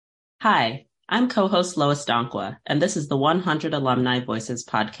Hi, I'm co-host Lois Donkwa, and this is the 100 Alumni Voices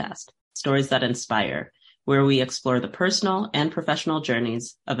podcast, Stories That Inspire, where we explore the personal and professional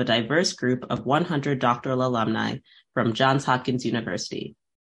journeys of a diverse group of 100 doctoral alumni from Johns Hopkins University.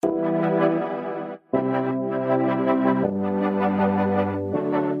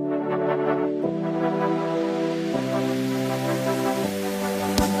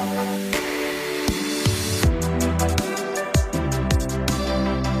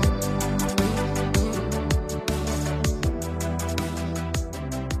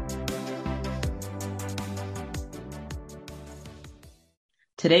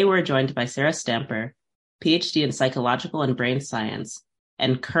 Today, we're joined by Sarah Stamper, PhD in Psychological and Brain Science,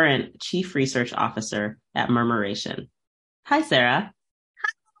 and current Chief Research Officer at Murmuration. Hi, Sarah.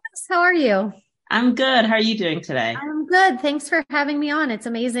 How are you? I'm good. How are you doing today? I'm good. Thanks for having me on. It's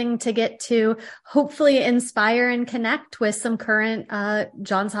amazing to get to hopefully inspire and connect with some current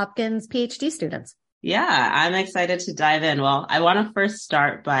Johns Hopkins PhD students. Yeah, I'm excited to dive in. Well, I want to first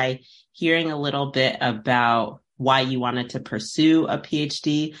start by hearing a little bit about why you wanted to pursue a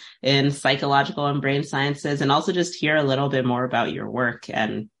PhD in psychological and brain sciences, and also just hear a little bit more about your work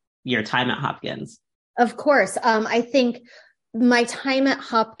and your time at Hopkins. Of course. I think my time at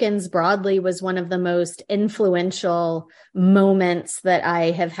Hopkins broadly was one of the most influential moments that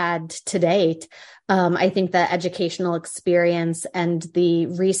I have had to date. I think the educational experience and the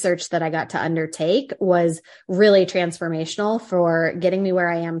research that I got to undertake was really transformational for getting me where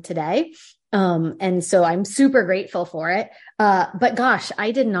I am today. And so I'm super grateful for it. But gosh,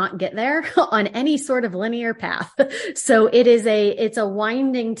 I did not get there on any sort of linear path. So it's a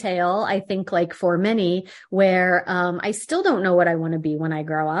winding tale, I think, like for many, where, I still don't know what I want to be when I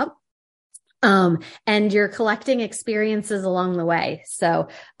grow up. And you're collecting experiences along the way. So,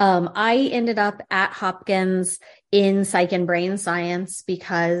 I ended up at Hopkins in psych and brain science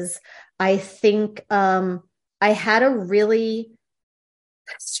because I think, I had a really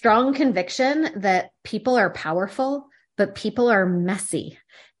strong conviction that people are powerful, but people are messy.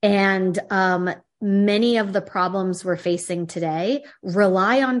 And many of the problems we're facing today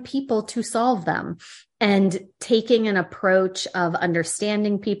rely on people to solve them. And taking an approach of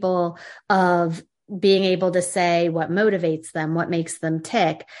understanding people, of being able to say what motivates them, what makes them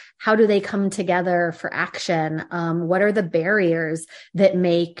tick, how do they come together for action? What are the barriers that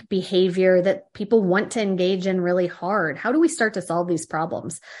make behavior that people want to engage in really hard? How do we start to solve these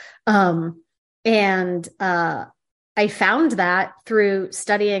problems? I found that through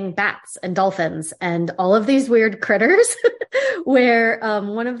studying bats and dolphins and all of these weird critters, where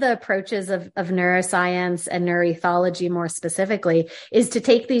one of the approaches of neuroscience and neuroethology more specifically is to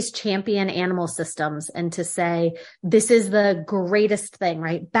take these champion animal systems and to say, this is the greatest thing,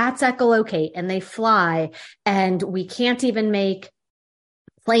 right? Bats echolocate and they fly, and we can't even make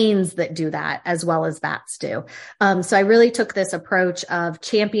planes that do that as well as bats do. So I really took this approach of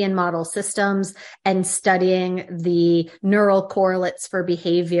champion model systems and studying the neural correlates for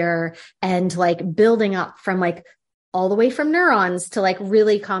behavior and like building up from like all the way from neurons to like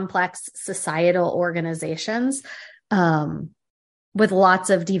really complex societal organizations, with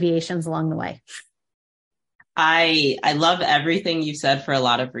lots of deviations along the way. I love everything you said for a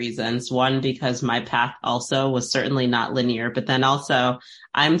lot of reasons. One, because my path also was certainly not linear, but then also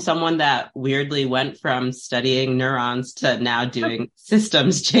I'm someone that weirdly went from studying neurons to now doing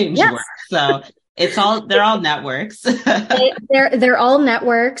systems change work. So they're all networks. They're all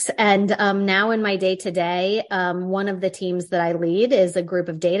networks. And now in my day to day, one of the teams that I lead is a group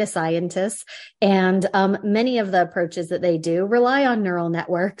of data scientists. And many of the approaches that they do rely on neural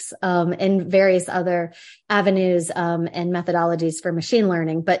networks and various other avenues and methodologies for machine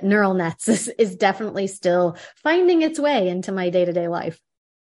learning. But neural nets is definitely still finding its way into my day to day life.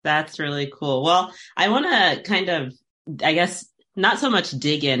 That's really cool. Well, I want to kind of, I guess, not so much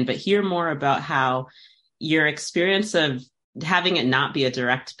dig in, but hear more about how your experience of having it not be a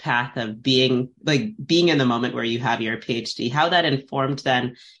direct path of being in the moment where you have your PhD, how that informed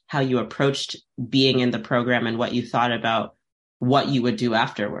then how you approached being in the program and what you thought about what you would do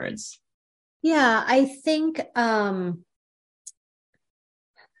afterwards. Yeah, I think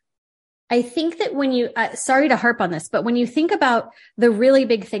that when you, sorry to harp on this, but when you think about the really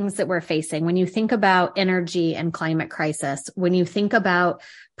big things that we're facing, when you think about energy and climate crisis, when you think about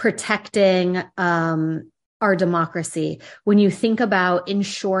protecting our democracy, when you think about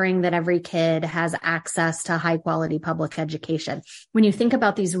ensuring that every kid has access to high quality public education, when you think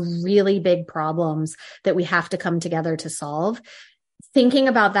about these really big problems that we have to come together to solve, thinking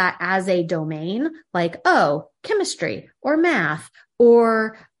about that as a domain, like, oh, chemistry or math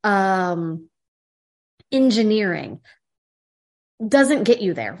or engineering, doesn't get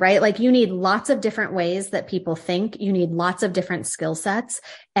you there, right? Like you need lots of different ways that people think. You need lots of different skill sets.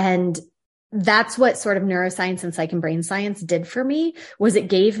 And that's what sort of neuroscience and psych and brain science did for me, was it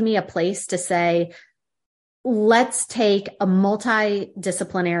gave me a place to say, let's take a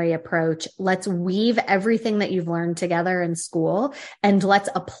multidisciplinary approach. Let's weave everything that you've learned together in school and let's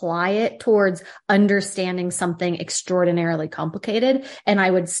apply it towards understanding something extraordinarily complicated. And I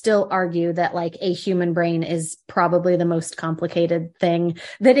would still argue that like a human brain is probably the most complicated thing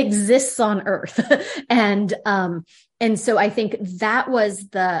that exists on Earth. And so I think that was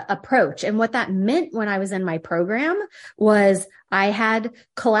the approach. And what that meant when I was in my program was I had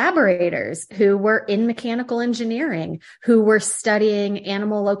collaborators who were in mechanical engineering, who were studying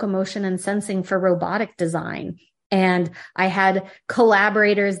animal locomotion and sensing for robotic design. And I had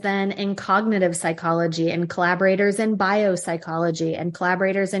collaborators then in cognitive psychology and collaborators in biopsychology and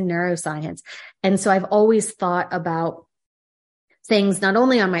collaborators in neuroscience. And so I've always thought about things not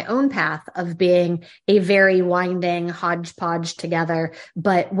only on my own path of being a very winding hodgepodge together,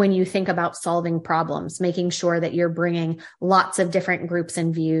 but when you think about solving problems, making sure that you're bringing lots of different groups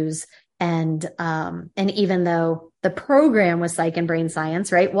and views. And even though the program was psych and brain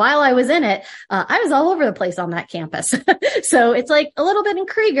science, right? While I was in it, I was all over the place on that campus. So it's like a little bit in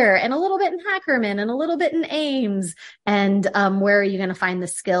Krieger and a little bit in Hackerman and a little bit in Ames. And where are you going to find the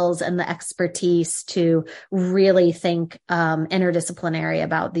skills and the expertise to really think interdisciplinary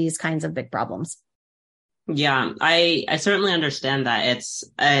about these kinds of big problems? Yeah, I certainly understand that.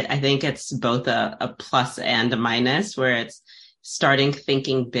 I think it's both a plus and a minus, where it's starting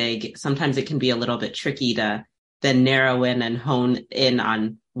thinking big. Sometimes it can be a little bit tricky to then narrow in and hone in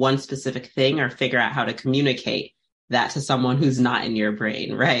on one specific thing or figure out how to communicate that to someone who's not in your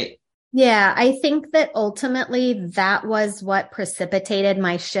brain, right? Yeah, I think that ultimately that was what precipitated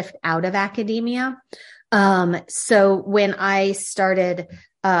my shift out of academia. So when I started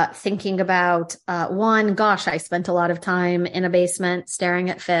thinking about I spent a lot of time in a basement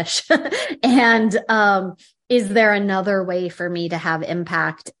staring at fish. And is there another way for me to have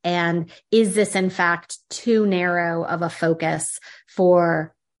impact? And is this in fact too narrow of a focus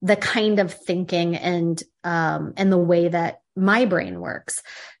for the kind of thinking and the way that my brain works?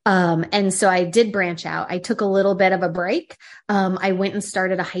 And so I did branch out. I took a little bit of a break. I went and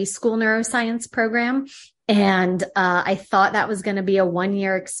started a high school neuroscience program. And I thought that was going to be a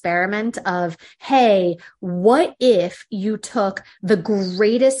 1-year experiment of, hey, what if you took the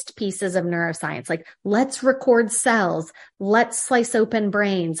greatest pieces of neuroscience, like let's record cells, let's slice open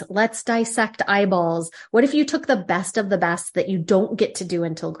brains, let's dissect eyeballs. What if you took the best of the best that you don't get to do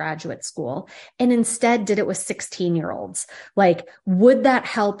until graduate school and instead did it with 16-year-olds? Like, would that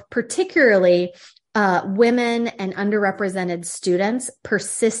help particularly women and underrepresented students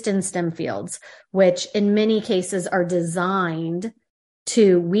persist in STEM fields, which in many cases are designed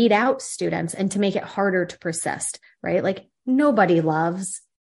to weed out students and to make it harder to persist, right? Like nobody loves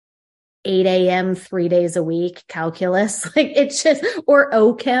 8 a.m., 3 days a week calculus, like it's just, or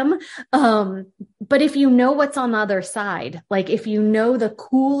OChem. But if you know what's on the other side, like if you know the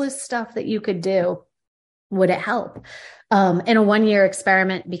coolest stuff that you could do, would it help? And a 1-year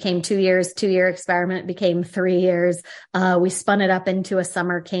experiment became 2 years, 2-year experiment became 3 years. We spun it up into a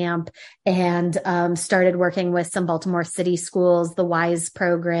summer camp and started working with some Baltimore City schools, the WISE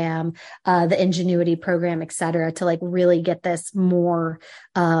program, the Ingenuity program, et cetera, to like really get this more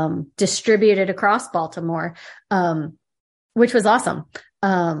distributed across Baltimore, which was awesome.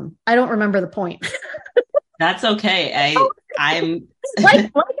 I don't remember the point. That's okay. I'm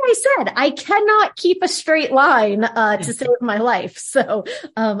like I said, I cannot keep a straight line to save my life. So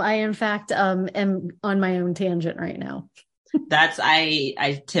I in fact am on my own tangent right now.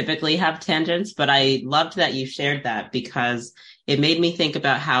 I typically have tangents, but I loved that you shared that because it made me think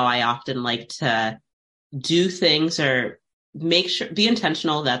about how I often like to do things or be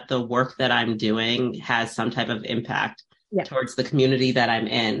intentional that the work that I'm doing has some type of impact towards the community that I'm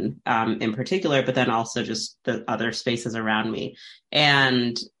in particular, but then also just the other spaces around me.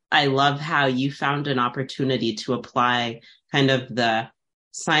 And I love how you found an opportunity to apply kind of the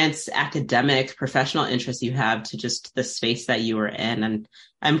science, academic, professional interests you have to just the space that you were in. And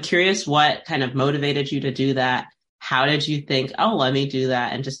I'm curious what kind of motivated you to do that. How did you think, oh, let me do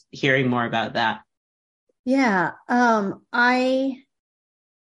that? And just hearing more about that. Yeah.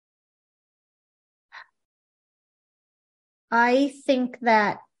 I think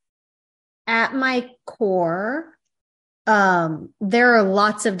that at my core, there are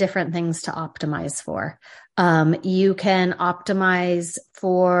lots of different things to optimize for. You can optimize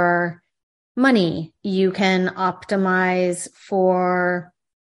for money. You can optimize for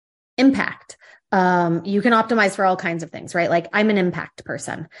impact. You can optimize for all kinds of things, right? Like I'm an impact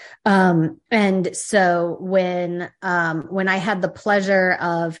person. And so when I had the pleasure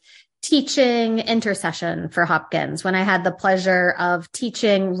of teaching intercession for Hopkins, when I had the pleasure of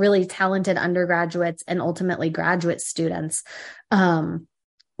teaching really talented undergraduates and ultimately graduate students,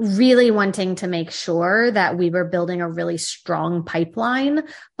 really wanting to make sure that we were building a really strong pipeline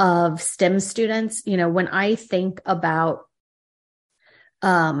of STEM students. You know, when I think about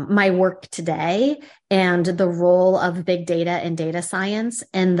my work today and the role of big data and data science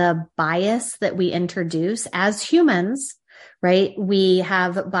and the bias that we introduce as humans, right? We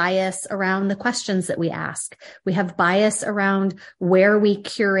have bias around the questions that we ask. We have bias around where we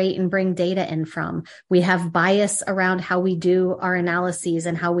curate and bring data in from. We have bias around how we do our analyses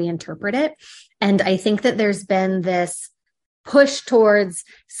and how we interpret it. And I think that there's been this push towards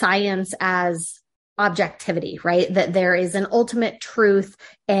science as objectivity, right? That there is an ultimate truth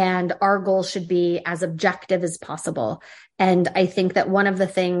and our goal should be as objective as possible. And I think that one of the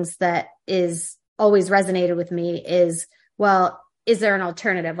things that is always resonated with me is, well, is there an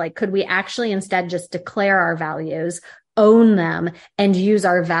alternative? Like, could we actually instead just declare our values, own them, and use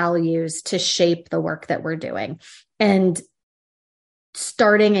our values to shape the work that we're doing? And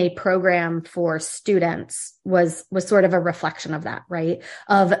starting a program for students was sort of a reflection of that, right?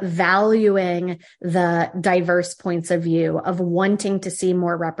 Of valuing the diverse points of view, of wanting to see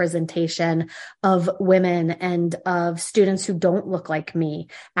more representation of women and of students who don't look like me,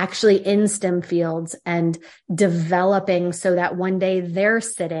 actually in STEM fields, and developing so that one day they're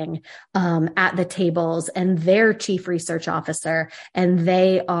sitting at the tables and they're chief research officer and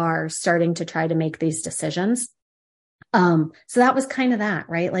they are starting to try to make these decisions. So that was kind of that,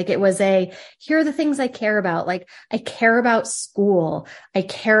 right? Like it was here are the things I care about. Like I care about school. I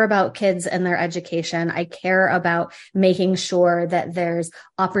care about kids and their education. I care about making sure that there's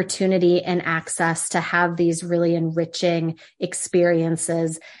opportunity and access to have these really enriching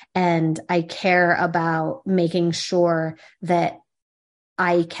experiences. And I care about making sure that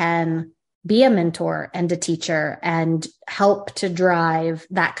I can be a mentor and a teacher and help to drive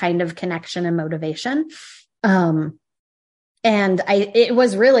that kind of connection and motivation. And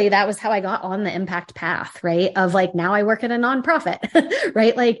that was how I got on the impact path, right? Of like, now I work at a nonprofit,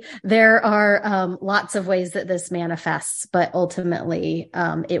 right? Like there are lots of ways that this manifests, but ultimately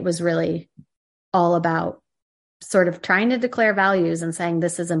it was really all about sort of trying to declare values and saying,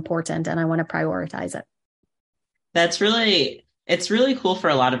 this is important and I want to prioritize it. It's really cool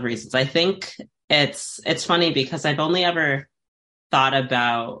for a lot of reasons. I think it's funny because I've only ever thought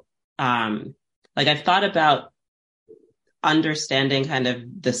about, I've thought about understanding kind of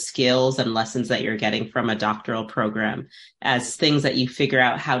the skills and lessons that you're getting from a doctoral program as things that you figure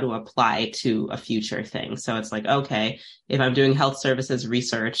out how to apply to a future thing. So it's like, okay, if I'm doing health services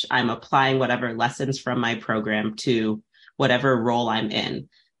research, I'm applying whatever lessons from my program to whatever role I'm in,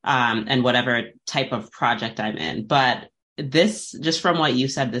 and whatever type of project I'm in. But this, just from what you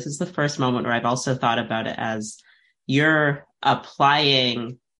said, this is the first moment where I've also thought about it as you're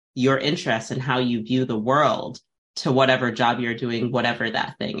applying your interest in how you view the world to whatever job you're doing, whatever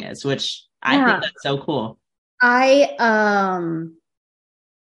that thing is, which I think that's so cool.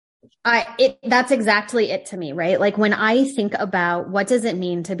 That's exactly it to me, right? Like when I think about what does it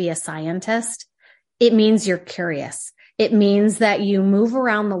mean to be a scientist, it means you're curious. It means that you move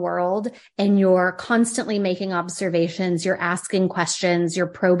around the world and you're constantly making observations, you're asking questions, you're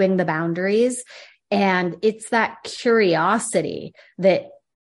probing the boundaries. And it's that curiosity that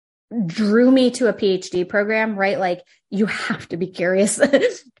drew me to a PhD program, right? Like you have to be curious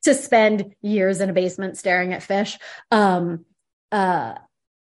to spend years in a basement staring at fish.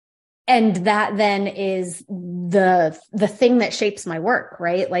 And that then is the thing that shapes my work,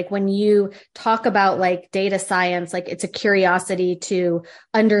 right? Like when you talk about like data science, like it's a curiosity to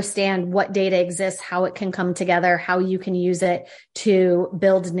understand what data exists, how it can come together, how you can use it to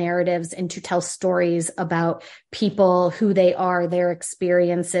build narratives and to tell stories about people, who they are, their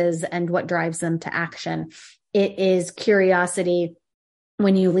experiences, and what drives them to action. It is curiosity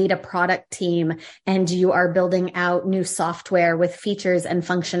when you lead a product team and you are building out new software with features and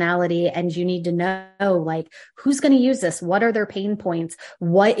functionality, and you need to know like who's going to use this, what are their pain points,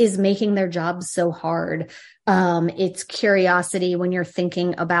 what is making their jobs so hard. It's curiosity when you're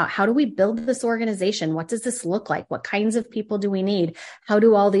thinking about how do we build this organization, what does this look like, what kinds of people do we need, how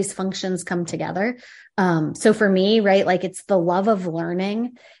do all these functions come together. So for me, right, like it's the love of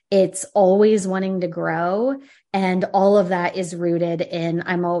learning, it's always wanting to grow. And all of that is rooted in,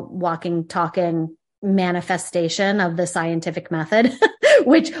 I'm a walking, talking manifestation of the scientific method,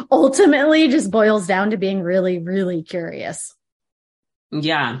 which ultimately just boils down to being really, really curious.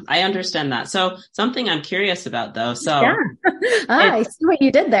 Yeah, I understand that. So something I'm curious about though. Yeah. So I see what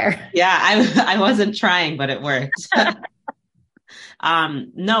you did there. yeah, I wasn't trying, but it worked.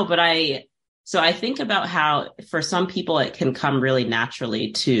 No, but so I think about how for some people it can come really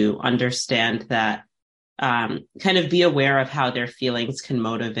naturally to understand that, kind of be aware of how their feelings can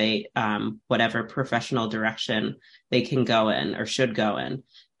motivate, whatever professional direction they can go in or should go in,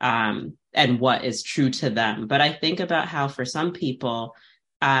 and what is true to them. But I think about how for some people,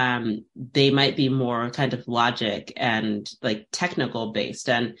 they might be more kind of logic and like technical based,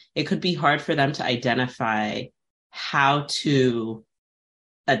 and it could be hard for them to identify how to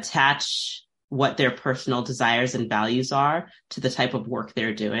attach what their personal desires and values are to the type of work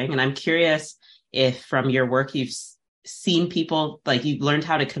they're doing. And I'm curious if from your work you've seen people, like you've learned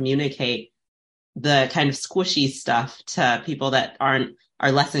how to communicate the kind of squishy stuff to people that are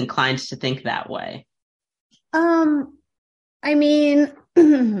less inclined to think that way. I mean,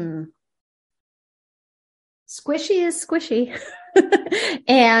 squishy is squishy.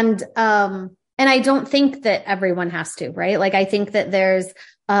 And I don't think that everyone has to, right? Like, I think that there's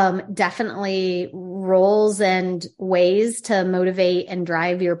definitely roles and ways to motivate and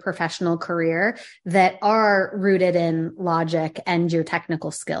drive your professional career that are rooted in logic and your technical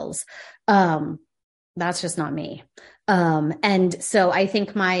skills. That's just not me. And so I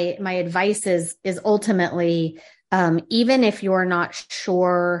think my advice is ultimately, even if you're not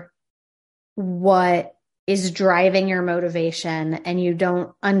sure what is driving your motivation and you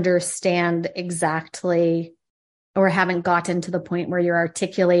don't understand exactly or haven't gotten to the point where you're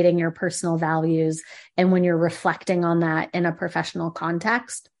articulating your personal values and when you're reflecting on that in a professional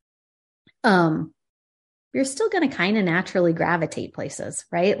context, you're still going to kind of naturally gravitate places,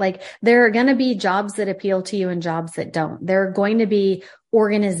 right? Like there are going to be jobs that appeal to you and jobs that don't. There are going to be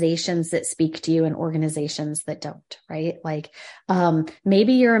organizations that speak to you and organizations that don't, right? Like,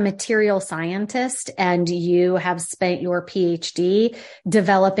 maybe you're a material scientist and you have spent your PhD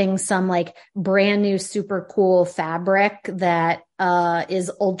developing some like brand new, super cool fabric that,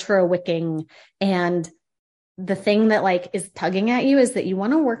 is ultra wicking. And the thing that like is tugging at you is that you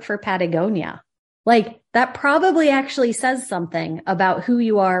want to work for Patagonia. Like that probably actually says something about who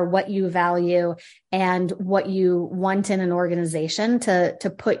you are, what you value, and what you want in an organization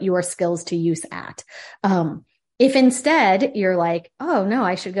to put your skills to use at. If instead you're like, oh no,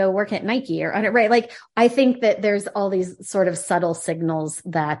 I should go work at Nike or right. Like I think that there's all these sort of subtle signals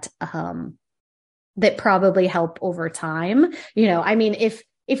that, that probably help over time. You know, I mean, if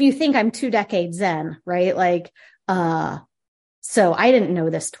you think I'm 2 decades in, right? Like, so I didn't know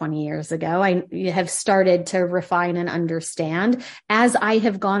this 20 years ago. I have started to refine and understand as I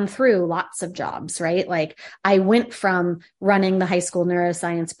have gone through lots of jobs, right? Like I went from running the high school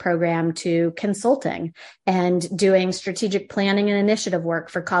neuroscience program to consulting and doing strategic planning and initiative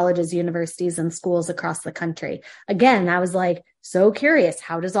work for colleges, universities, and schools across the country. Again, I was like, so curious,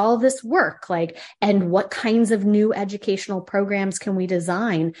 how does all of this work? Like, and what kinds of new educational programs can we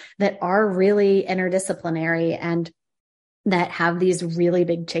design that are really interdisciplinary and that have these really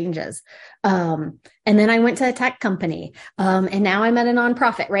big changes. And then I went to a tech company, and now I'm at a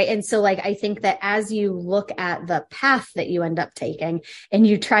nonprofit, right? And so like, I think that as you look at the path that you end up taking and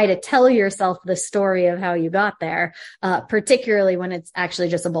you try to tell yourself the story of how you got there, particularly when it's actually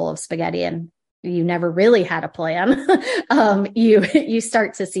just a bowl of spaghetti and you never really had a plan, you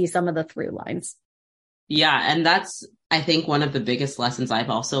start to see some of the through lines. Yeah. And that's, I think, one of the biggest lessons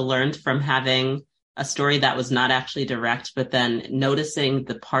I've also learned from having a story that was not actually direct, but then noticing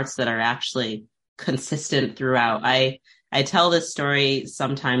the parts that are actually consistent throughout. I tell this story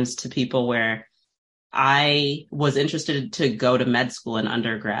sometimes to people where I was interested to go to med school in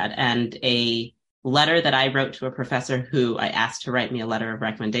undergrad, and a letter that I wrote to a professor who I asked to write me a letter of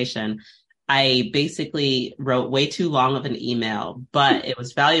recommendation, I basically wrote way too long of an email, but it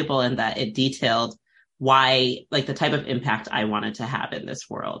was valuable in that it detailed why, like the type of impact I wanted to have in this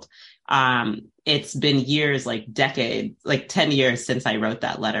world. It's been years, like decades, like 10 years since I wrote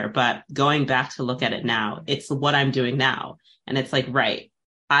that letter, but going back to look at it now, it's what I'm doing now. And it's like, right,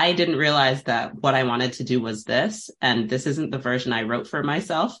 I didn't realize that what I wanted to do was this, and this isn't the version I wrote for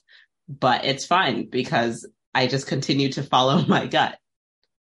myself, but it's fine because I just continue to follow my gut.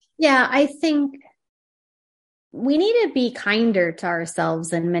 Yeah, I think we need to be kinder to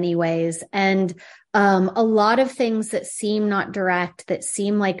ourselves in many ways. And a lot of things that seem not direct, that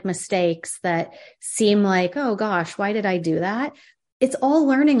seem like mistakes, that seem like, oh gosh, why did I do that? it's all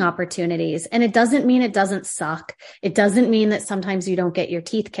learning opportunities. And it doesn't mean it doesn't suck. It doesn't mean that sometimes you don't get your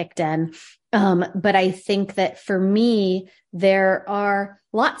teeth kicked in. But I think that for me, there are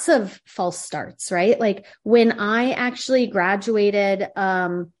lots of false starts, right? Like when I actually graduated,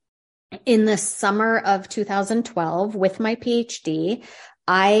 in the summer of 2012 with my PhD,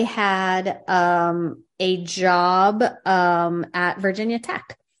 I had, a job, at Virginia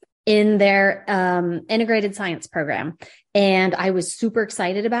Tech in their, integrated science program. And I was super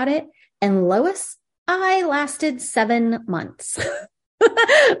excited about it. And Lois, I lasted 7 months.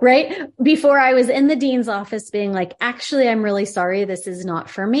 Right? Before I was in the dean's office being like, actually, I'm really sorry. This is not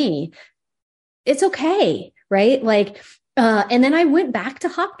for me. It's okay. Right? Like, and then I went back to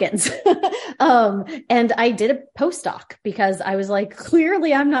Hopkins, and I did a postdoc because I was like,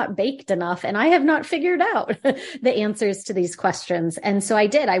 clearly I'm not baked enough and I have not figured out the answers to these questions. And so I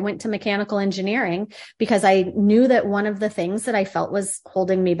did. I went to mechanical engineering because I knew that one of the things that I felt was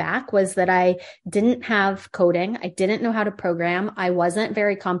holding me back was that I didn't have coding. I didn't know how to program. I wasn't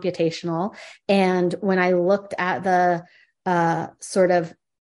very computational. And when I looked at the sort of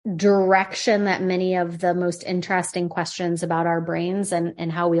direction that many of the most interesting questions about our brains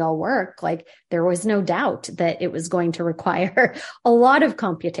and how we all work, like there was no doubt that it was going to require a lot of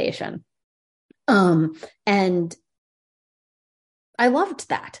computation. And I loved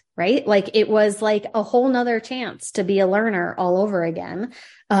that, right? Like it was like a whole nother chance to be a learner all over again.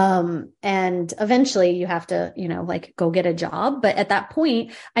 And eventually you have to, like go get a job. But at that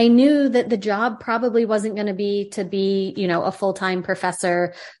point, I knew that the job probably wasn't going to be a full-time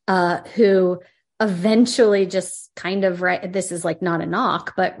professor, who eventually just kind of this is like not a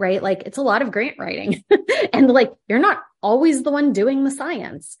knock, but right. Like it's a lot of grant writing and like, you're not always the one doing the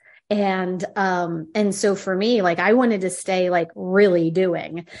science. And so for me, like I wanted to stay like really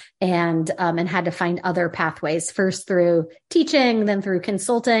doing and had to find other pathways first through teaching, then through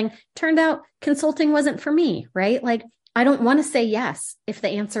consulting. Turned out consulting wasn't for me, right? Like I don't want to say yes if the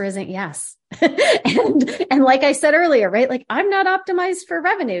answer isn't yes. and like I said earlier, right? Like I'm not optimized for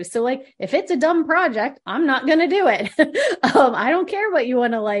revenue. So like if it's a dumb project, I'm not going to do it. I don't care what you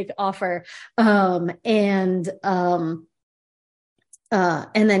want to like offer. And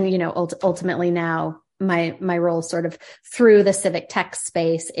then, ultimately now my role sort of through the civic tech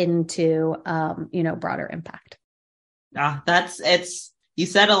space into, broader impact. You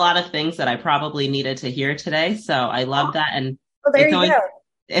said a lot of things that I probably needed to hear today. So I love that. And well, there you go.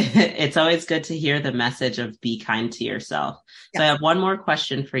 It's always good to hear the message of be kind to yourself. Yeah. So I have one more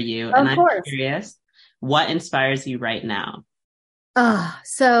question for you. Of course. I'm curious, what inspires you right now?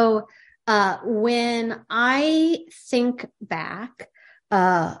 When I think back,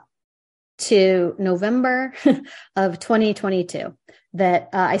 to November of 2022, that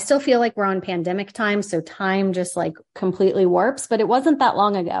I still feel like we're on pandemic time. So time just like completely warps, but it wasn't that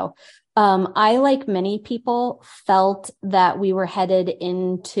long ago. I, like many people, felt that we were headed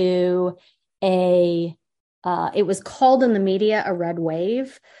into it was called in the media a red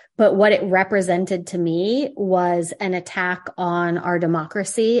wave, but what it represented to me was an attack on our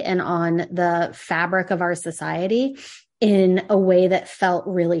democracy and on the fabric of our society in a way that felt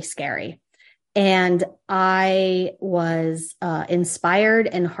really scary. And I was inspired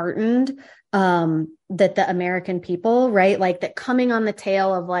and heartened that the American people, right, like that coming on the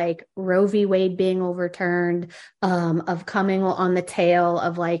tail of like Roe v. Wade being overturned, of coming on the tail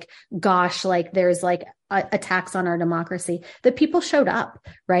of like, gosh, like there's like attacks on our democracy, that people showed up,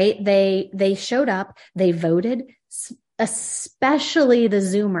 right? They showed up, they voted, especially the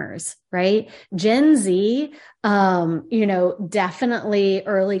Zoomers, right? Gen Z, definitely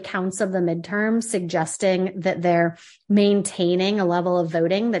early counts of the midterms suggesting that they're maintaining a level of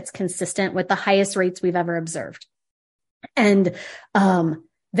voting that's consistent with the highest rates we've ever observed. And,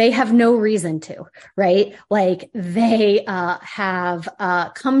 they have no reason to, right? Like they have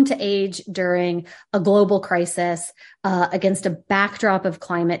come to age during a global crisis against a backdrop of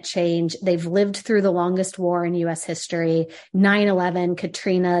climate change. They've lived through the longest war in U.S. history, 9/11,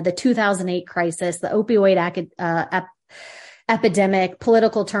 Katrina, the 2008 crisis, the opioid epidemic,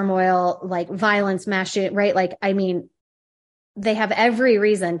 political turmoil, like violence, mass shooting, right? Like, I mean, they have every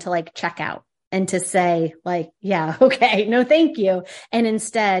reason to like check out and to say like, yeah, okay, no, thank you. And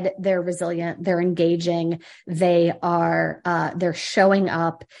instead they're resilient, they're engaging, they're showing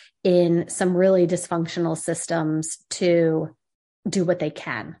up in some really dysfunctional systems to do what they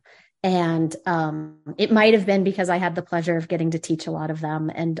can. And it might have been because I had the pleasure of getting to teach a lot of them,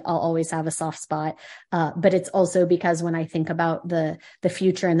 and I'll always have a soft spot. But it's also because when I think about the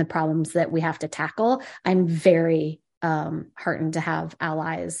future and the problems that we have to tackle, I'm very heartened to have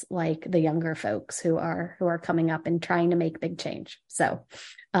allies like the younger folks who are coming up and trying to make big change. So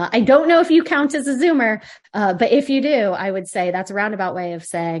I don't know if you count as a Zoomer, but if you do, I would say that's a roundabout way of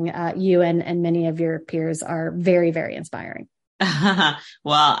saying you and many of your peers are very, very inspiring.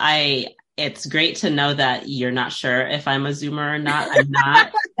 Well, it's great to know that you're not sure if I'm a Zoomer or not. I'm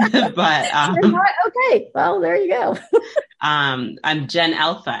not, but You're not? Okay. Well, there you go. I'm Gen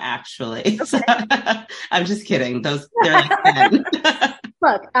Alpha, actually. Okay. So, I'm just kidding. They're like 10.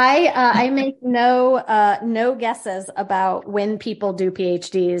 Look, I make no guesses about when people do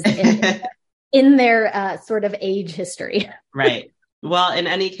PhDs in their sort of age history. Right. Well, in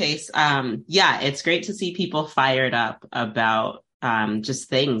any case, it's great to see people fired up about just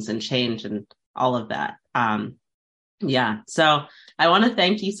things and change and all of that. So I want to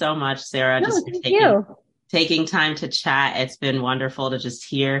thank you so much, Sarah, just for taking time to chat. It's been wonderful to just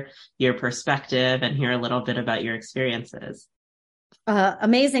hear your perspective and hear a little bit about your experiences.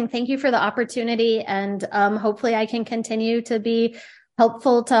 Amazing. Thank you for the opportunity. And hopefully I can continue to be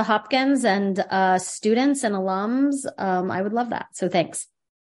helpful to Hopkins and students and alums. I would love that. So thanks.